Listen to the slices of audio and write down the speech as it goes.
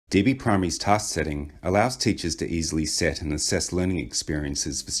DB Primary's task setting allows teachers to easily set and assess learning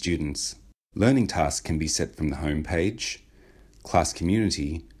experiences for students. Learning tasks can be set from the home page, class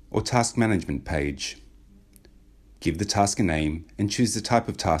community, or task management page. Give the task a name and choose the type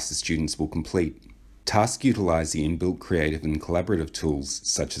of task the students will complete. Tasks utilize the inbuilt creative and collaborative tools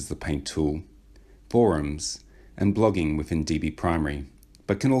such as the Paint tool, forums, and blogging within DB Primary,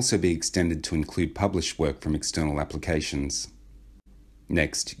 but can also be extended to include published work from external applications.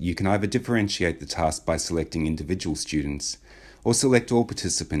 Next, you can either differentiate the task by selecting individual students or select all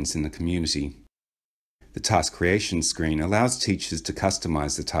participants in the community. The task creation screen allows teachers to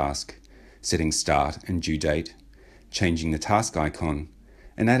customize the task, setting start and due date, changing the task icon,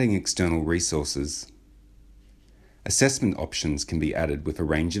 and adding external resources. Assessment options can be added with a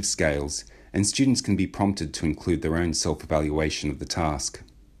range of scales, and students can be prompted to include their own self-evaluation of the task.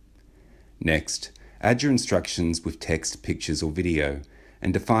 Next, add your instructions with text, pictures, or video,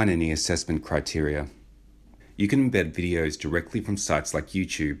 and define any assessment criteria. You can embed videos directly from sites like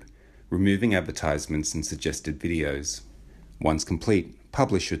YouTube, removing advertisements and suggested videos. Once complete,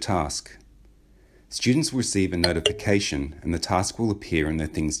 publish your task. Students will receive a notification and the task will appear in their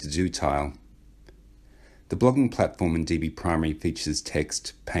Things to Do tile. The blogging platform in DB Primary features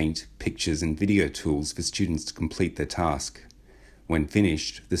text, paint, pictures, and video tools for students to complete their task. When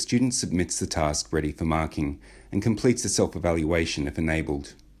finished, the student submits the task ready for marking and completes a self-evaluation if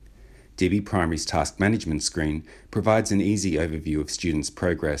enabled. DB Primary's task management screen provides an easy overview of students'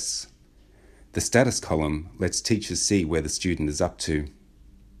 progress. The status column lets teachers see where the student is up to.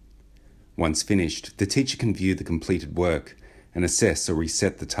 Once finished, the teacher can view the completed work and assess or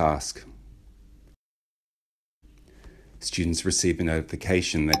reset the task. Students receive a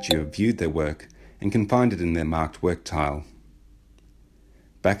notification that you have viewed their work and can find it in their marked work tile.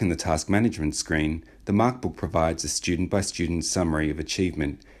 Back in the task management screen, the Markbook provides a student-by-student summary of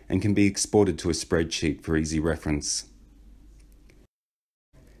achievement and can be exported to a spreadsheet for easy reference.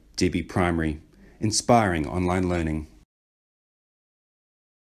 DB Primary, inspiring online learning.